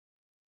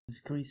This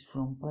is Chris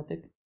from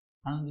Platec,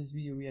 and in this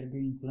video we are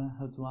going to learn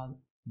how to add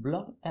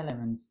block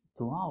elements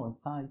to our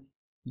site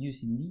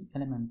using the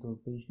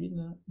Elementor page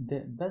builder,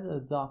 the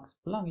BetterDocs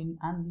plugin,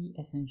 and the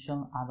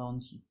essential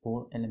add-ons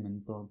for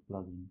Elementor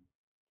plugin.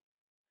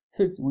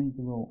 First, we need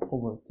to go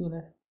over to the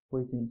left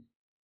where it says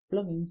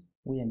plugins.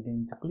 We are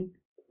going to click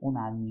on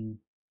add new,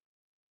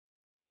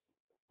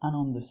 and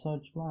on the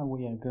search bar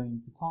we are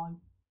going to type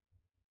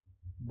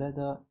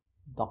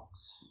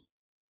BetterDocs.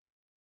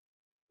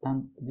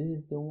 And this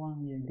is the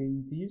one we are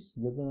going to use,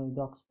 the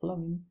BetterDocs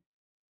plugin.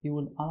 It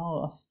will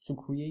allow us to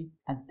create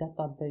a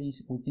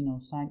database within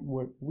our site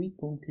where we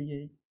can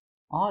create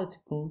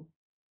articles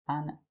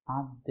and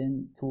add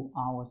them to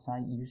our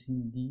site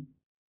using the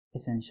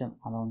essential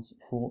add-ons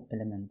for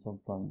Elementor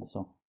plugin.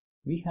 So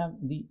we have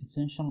the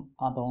essential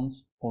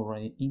add-ons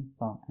already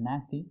installed and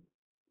active,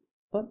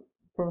 but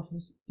the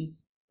process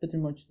is pretty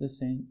much the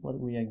same what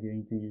we are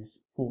going to use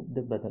for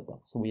the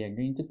BetterDocs. So we are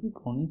going to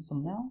click on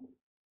install now,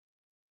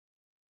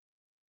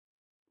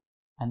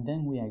 and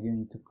then we are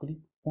going to click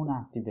on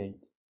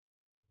activate.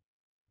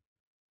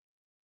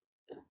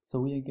 So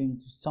we are going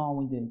to start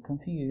with the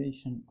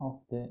configuration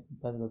of the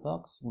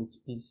BetterDocs, which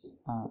is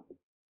a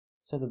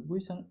setup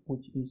wizard,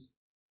 which is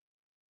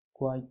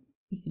quite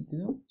easy to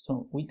do.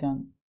 So we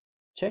can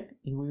check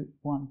if we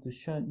want to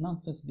share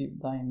non-sensitive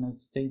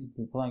diagnosis data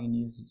to the plugin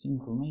usage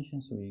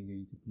information. So we are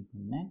going to click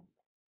on next,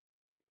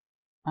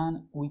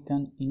 and we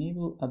can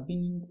enable a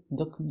binned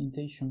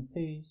documentation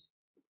page.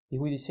 If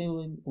we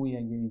disable it, we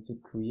are going to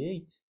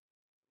create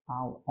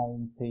our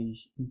own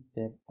page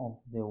instead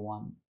of the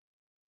one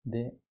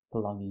the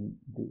plugin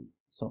do.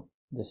 So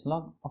the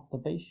slug of the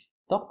page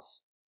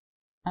docs,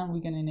 and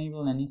we can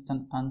enable an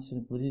instant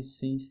answer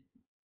resist.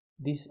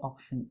 This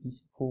option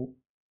is for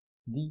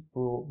the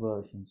pro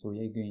version. So we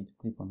are going to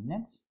click on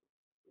next,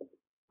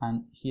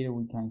 and here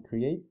we can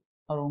create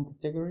our own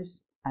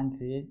categories and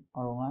create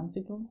our own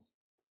articles.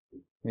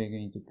 We are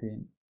going to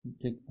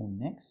click on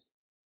next,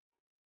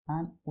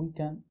 and we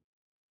can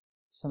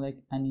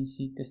select an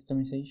easy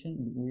customization.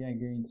 We are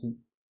going to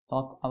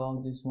talk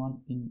about this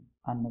one in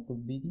another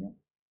video,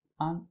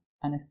 and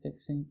an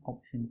exception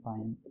option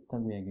panel that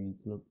we are going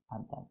to look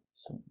at that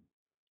soon.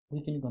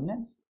 We click on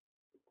next.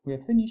 We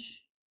are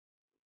finished.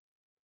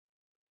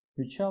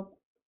 Good job.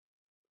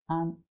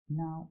 And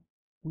now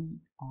we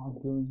are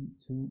going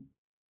to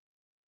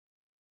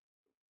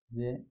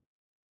the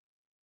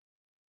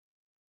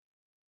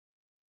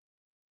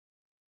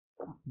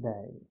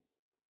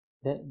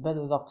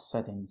BetterDocs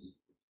settings.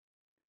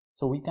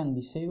 So we can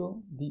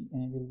disable the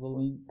enable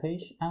link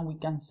page, and we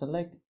can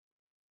select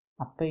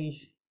a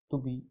page to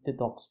be the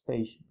docs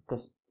page,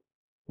 because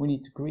we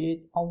need to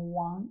create a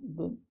one,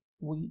 but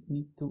we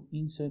need to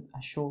insert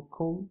a short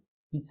code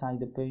inside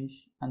the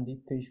page, and the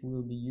page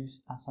will be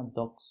used as a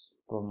docs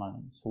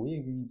permanently. So we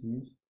are going to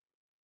use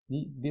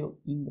the built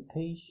in the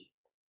page,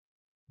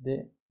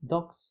 the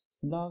docs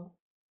slug,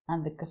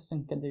 and the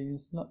custom category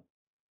slug,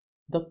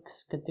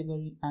 docs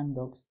category, and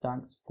docs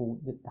tags for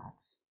the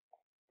tags.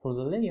 For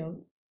the layout,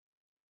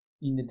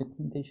 in the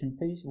documentation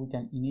page, we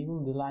can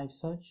enable the live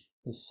search,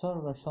 the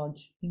server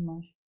search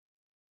image,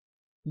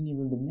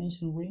 enable the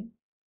mention ring,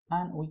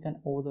 and we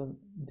can order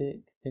the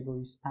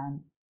categories and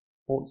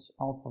posts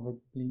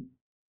alphabetically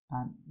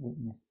and with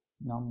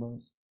nested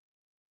numbers,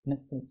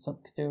 nested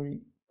subcategory,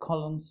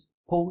 columns,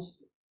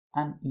 posts,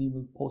 and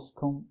enable post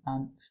count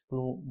and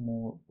explore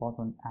more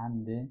button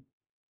and the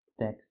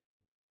text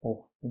of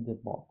the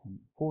button.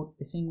 For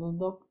a single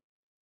doc,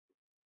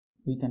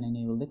 we can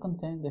enable the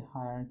content, the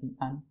hierarchy,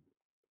 and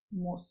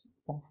most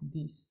of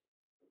these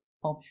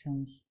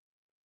options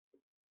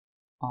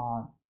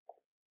are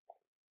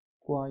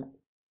quite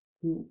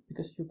good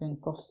because you can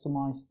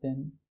customize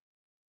them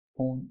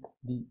on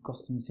the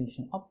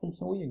customization option.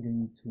 So we are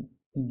going to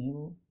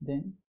enable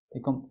them. They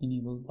come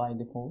enabled by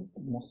default,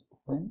 most of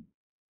them.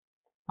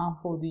 And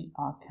for the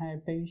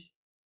archive page,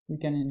 we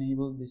can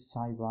enable the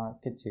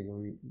sidebar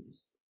category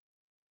list.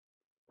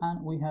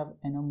 And we have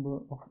a number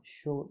of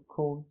short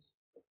codes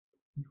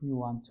if we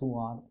want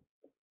to add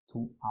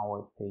to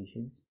our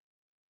pages.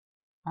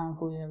 And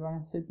for the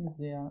advanced settings,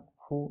 they are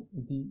for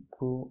the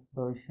pro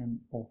version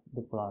of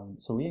the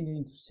plugin. So we are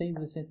going to save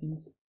the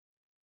settings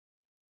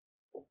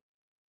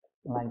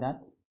like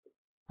that,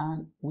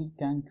 and we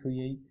can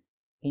create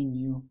a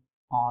new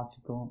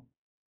article.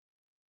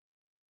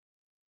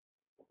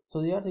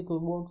 So the article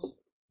works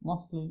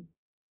mostly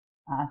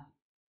as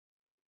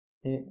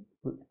in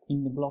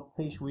the blog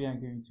page. We are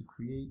going to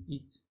create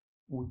it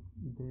with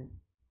the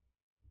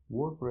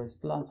WordPress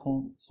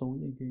platform. So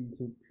we are going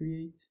to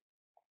create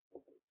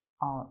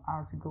our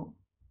article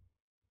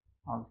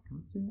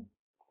 2,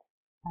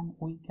 and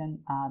we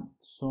can add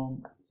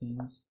some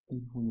things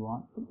if we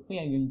want. We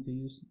are going to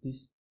use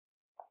this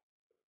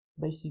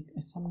basic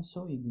example,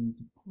 so we are going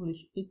to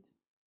publish it.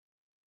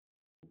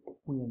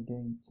 We are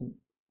going to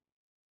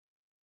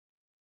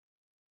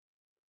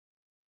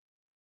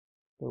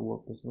the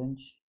WordPress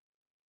bench.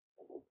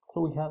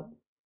 So we have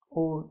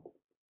all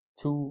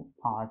 2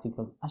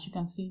 articles. As you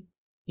can see,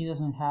 it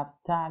doesn't have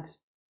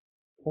tags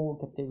or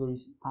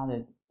categories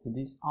added to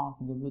this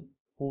article, but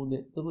for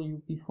the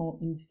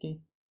WP4 in this case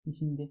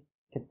is in the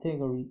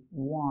category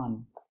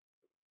 1.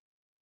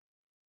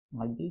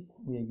 Like this,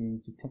 we are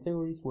going to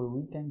categories where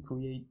we can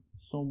create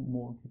some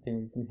more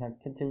categories. We have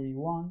category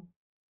 1,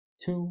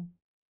 2,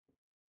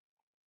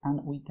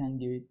 and we can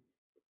give it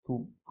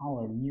to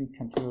our new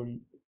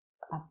category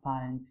a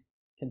parent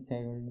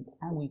category,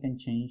 and we can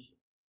change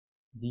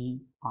the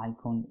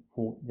icon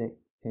for the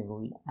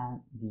category and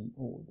the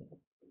order.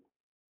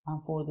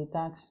 And for the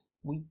tags,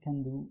 we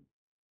can do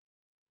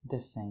the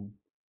same.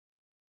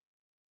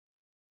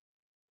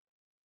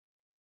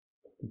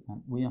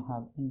 We don't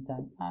have any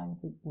tag and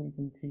we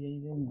can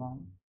create them by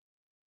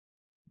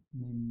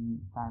naming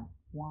tag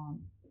 1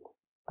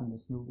 and the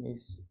slope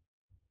is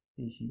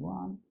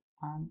pg1,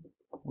 and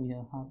we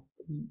don't have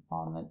the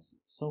outlets,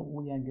 so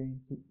we are going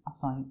to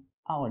assign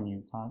our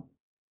new tag,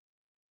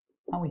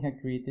 and we have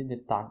created the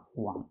tag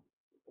 1.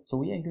 So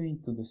we are going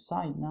to the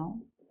site now,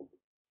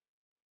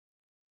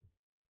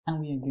 and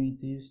we are going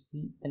to use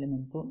the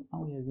Elementor,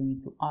 and we are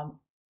going to add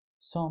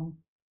some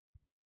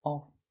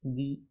of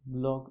the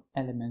blog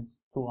elements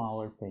to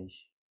our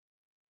page.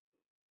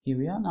 Here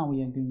we are. Now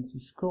we are going to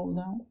scroll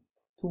down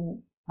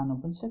to an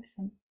open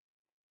section,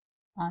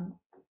 and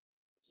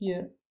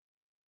here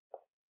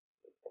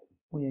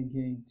we are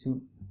going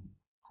to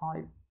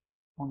type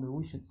on the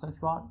widget search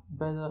bar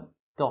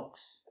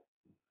BetterDocs,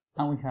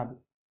 and we have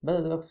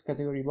BetterDocs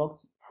category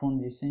box from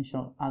the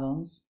essential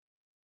add-ons,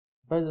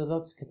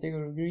 BetterDocs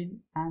category grid,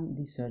 and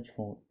the search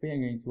form. We are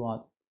going to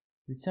add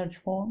the search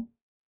form,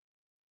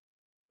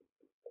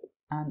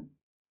 and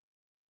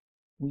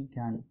we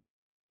can,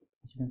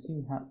 as you can see,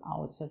 we have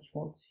our search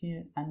box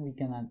here, and we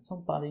can add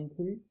some padding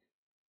to it,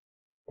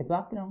 a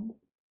background,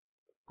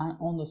 and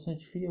on the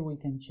search field we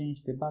can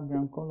change the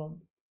background color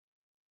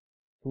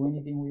to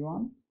anything we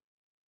want,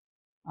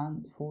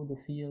 and for the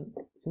field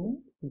too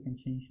we can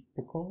change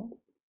the color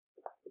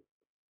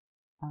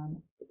and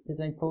the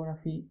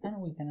typography,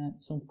 and we can add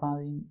some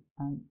padding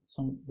and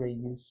some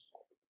radius,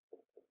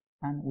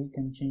 and we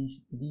can change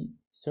the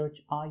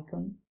search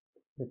icon,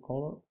 the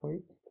color for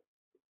it,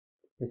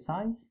 the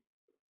size,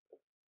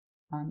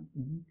 and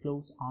the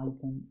close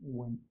icon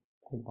when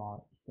the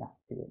bar is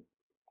activated.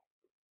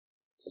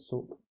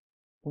 So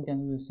we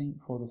can do the same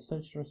for the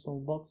search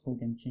result box. We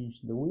can change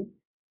the width,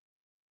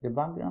 the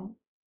background,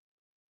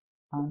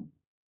 and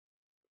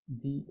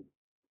the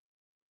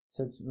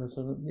search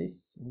result of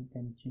this. We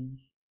can change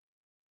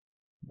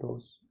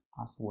those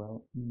as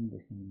well in the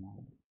same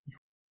manner.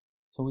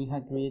 So we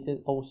have created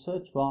our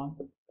search bar,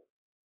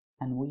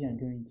 and we are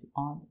going to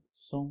add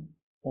some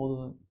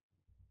other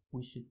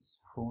widgets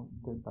for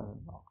the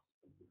BetterDocs.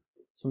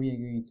 So we are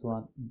going to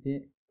add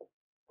the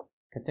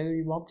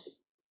category box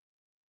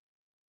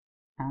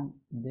and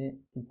the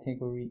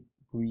category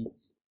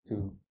grids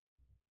too.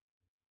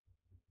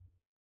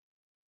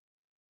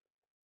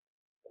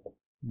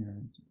 We are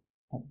going to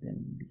add them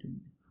in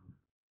between.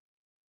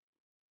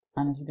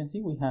 And as you can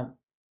see, we have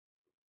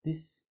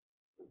this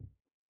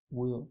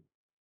will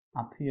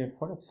appear,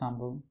 for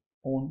example,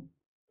 on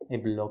a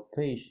blog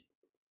page.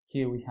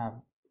 Here we have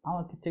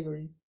our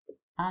categories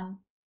and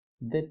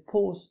the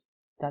posts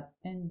that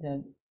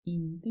enter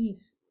in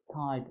this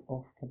type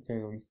of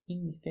categories.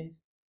 In this case,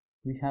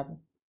 we have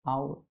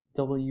our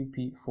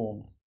WP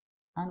forms,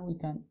 and we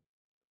can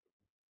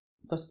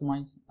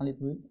customize a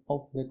little bit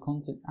of the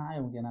content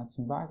area. We can add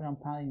some background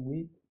padding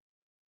with,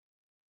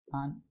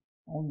 and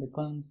on the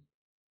columns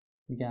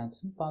we can add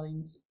some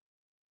paddings,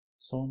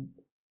 some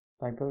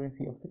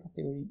typography of the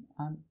category,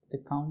 and the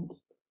count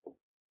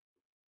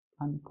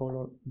and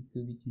color it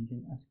will be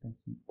changing, as you can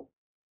see.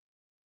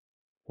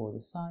 For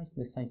the size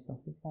of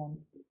the font,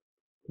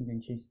 you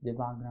can change the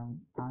background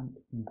and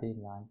the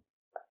light.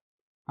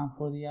 And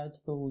for the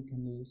article we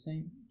can do the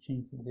same,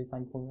 change the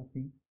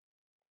typography,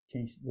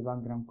 change the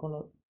background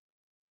color,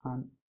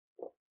 and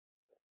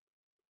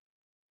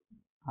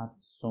add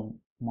some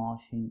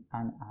margin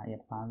and area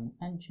padding,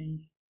 and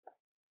change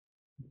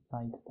the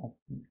size of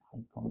the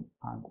icon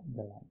and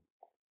the light.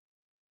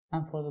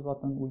 And for the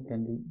button we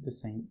can do the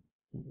same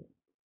here.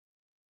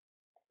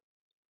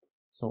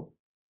 So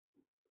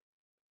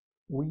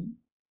we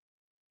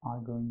are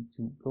going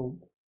to go,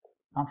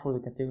 and for the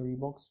category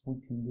box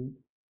we can do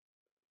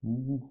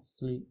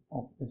mostly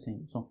of the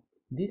same. So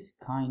this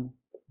kind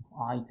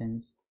of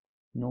items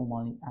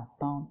normally are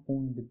found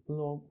on the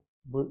blog,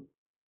 but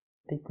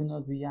they could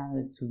not be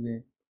added to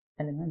the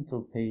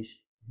Elementor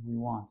page if we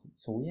wanted.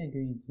 So we are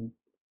going to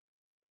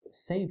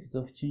save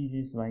those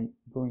changes by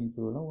going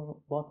to the lower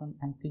button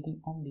and clicking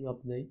on the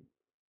update.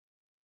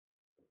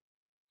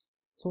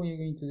 So we are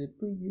going to the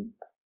preview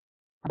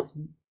and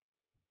see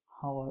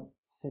how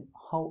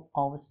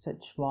our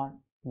search bar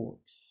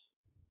works.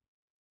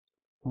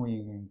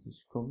 We are going to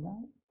scroll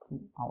down to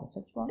our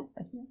search bar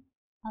right here,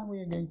 and we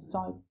are going to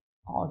type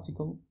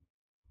article.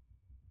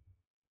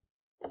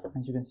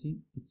 As you can see,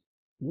 it's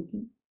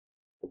looking,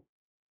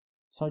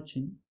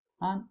 searching,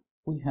 and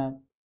we have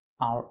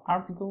our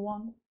article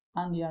 1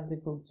 and the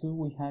article 2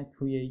 we have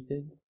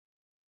created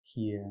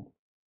here,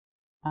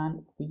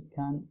 and we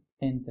can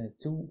enter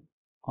 2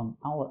 on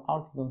our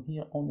article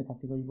here on the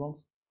category box,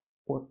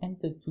 or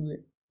enter to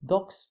the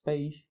docs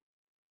page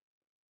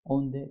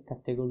on the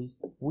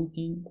categories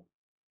within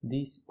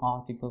these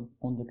articles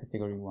on the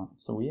category 1.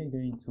 So we are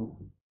going to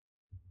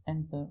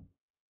enter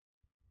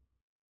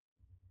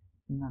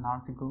in an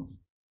article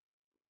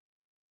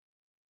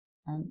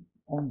and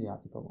on the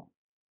article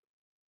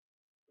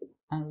 1,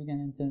 and we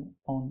can enter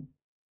on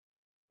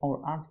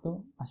our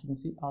article. As you can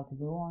see,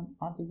 article 1,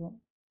 article,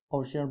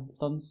 our share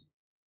buttons,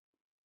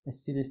 a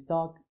series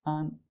stock,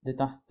 and the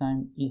task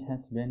time it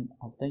has been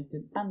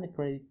updated, and the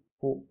credit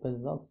for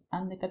BetterDocs,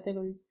 and the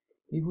categories.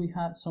 If we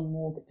have some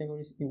more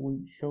categories, it will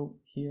show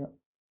here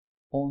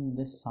on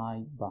the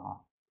sidebar.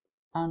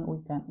 And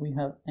we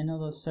have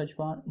another search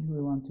bar if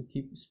we want to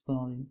keep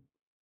exploring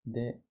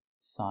the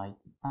site,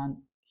 and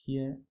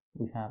here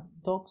we have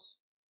docs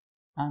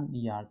and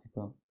the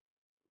article.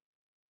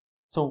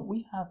 So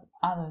we have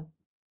added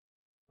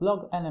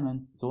blog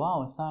elements to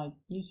our site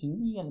using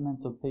the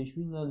Elementor page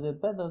builder, the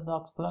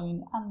BetterDocs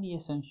plugin, and the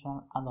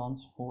essential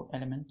add-ons for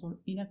Elementor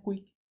in a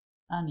quick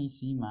and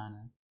easy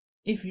manner.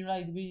 If you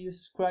like the video,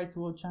 subscribe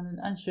to our channel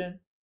and share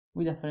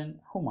with a friend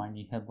who might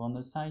need help on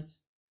the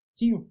sites.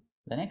 See you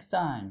the next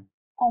time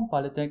on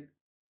Polytech.